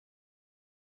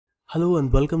Hello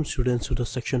and welcome students to the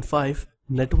section 5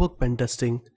 Network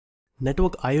Pentesting,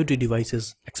 Network IoT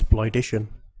Devices Exploitation.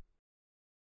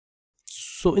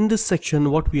 So in this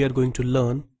section what we are going to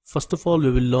learn, first of all we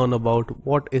will learn about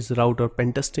what is router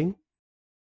pentesting.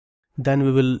 Then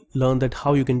we will learn that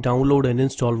how you can download and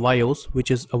install VIOS,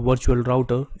 which is a virtual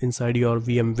router inside your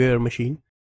VMware machine.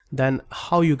 Then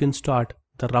how you can start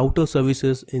the router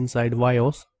services inside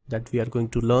VIOS, that we are going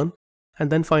to learn. And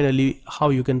then finally how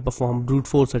you can perform brute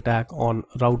force attack on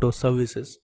router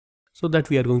services, so that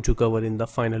we are going to cover in the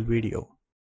final video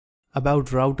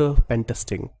about router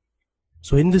pentesting.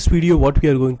 So in this video what we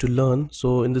are going to learn,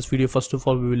 so in this video first of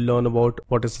all we will learn about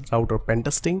what is router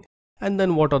pentesting and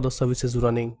then what are the services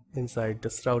running inside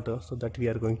this router, so that we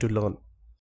are going to learn.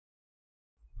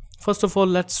 First of all,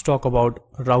 let's talk about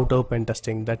router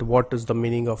pentesting, that what is the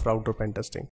meaning of router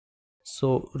pentesting.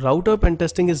 So router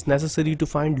pentesting is necessary to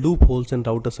find loopholes in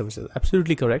router services.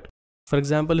 Absolutely correct. For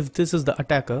example, if this is the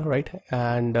attacker, right,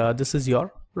 and this is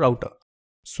your router.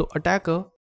 So attacker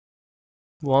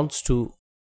wants to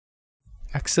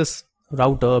access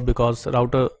router because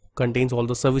router contains all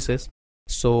the services.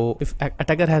 So if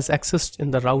attacker has access in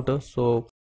the router, so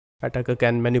attacker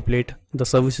can manipulate the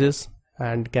services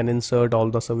and can insert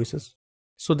all the services.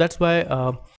 So that's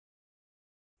why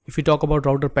if we talk about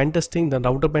router pentesting, then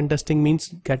router pentesting means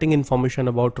getting information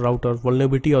about router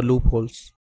vulnerability or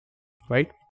loopholes,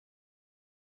 right?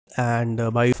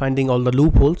 And by finding all the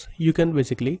loopholes, you can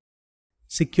basically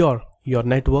secure your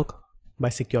network by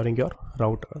securing your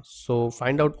router. So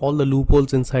find out all the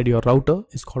loopholes inside your router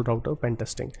is called router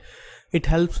pentesting. It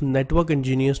helps network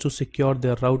engineers to secure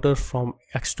their router from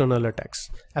external attacks.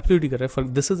 Absolutely correct. For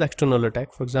this is external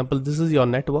attack. For example, this is your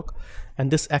network and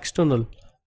this external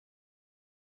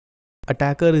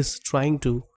attacker is trying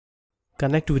to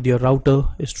connect with your router,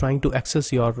 is trying to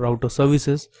access your router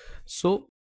services. So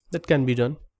that can be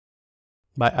done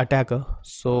by attacker.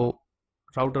 So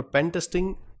router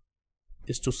pentesting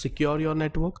is to secure your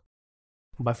network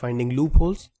by finding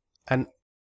loopholes, and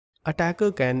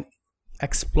attacker can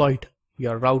exploit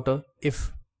your router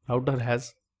if router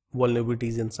has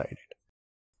vulnerabilities inside it.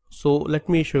 So let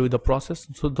me show you the process.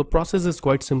 So the process is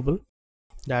quite simple,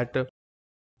 that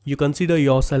you consider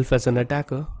yourself as an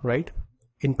attacker, right?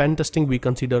 In pen testing we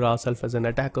consider ourselves as an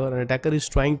attacker. An attacker is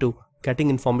trying to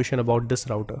getting information about this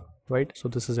router, right? So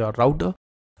this is your router.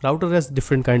 Router has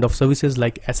different kind of services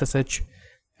like SSH,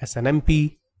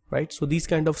 SNMP, right? So these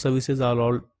kind of services are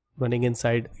all running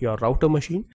inside your router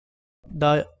machine.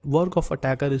 The work of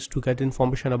attacker is to get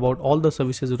information about all the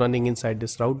services running inside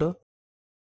this router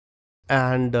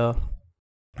and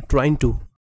trying to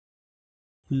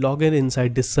log in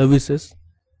inside these services,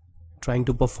 trying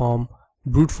to perform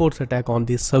brute force attack on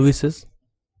these services.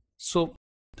 So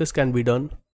this can be done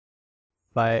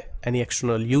by any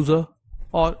external user,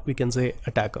 or we can say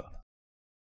attacker.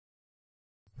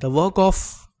 The work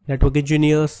of network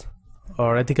engineers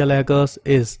or ethical hackers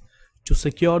is to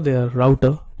secure their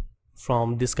router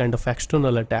from this kind of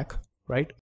external attack,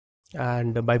 right?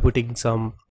 And by putting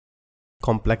some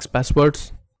complex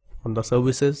passwords on the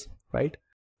services, right?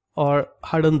 Or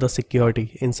harden the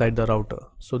security inside the router.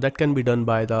 So that can be done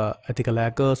by the ethical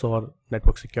hackers or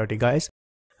network security guys.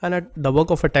 And the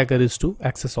work of attacker is to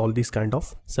access all these kind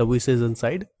of services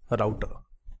inside a router.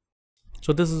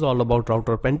 So this is all about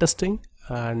router pentesting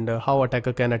and how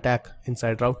attacker can attack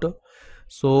inside router.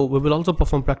 So we will also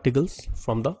perform practicals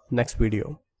from the next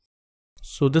video.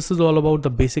 So this is all about the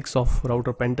basics of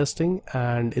router pentesting,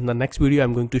 and in the next video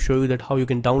I'm going to show you that how you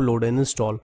can download and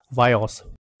install VIOS,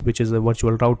 which is a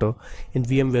virtual router, in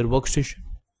VMware Workstation,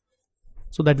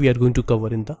 so that we are going to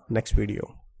cover in the next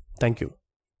video. Thank you.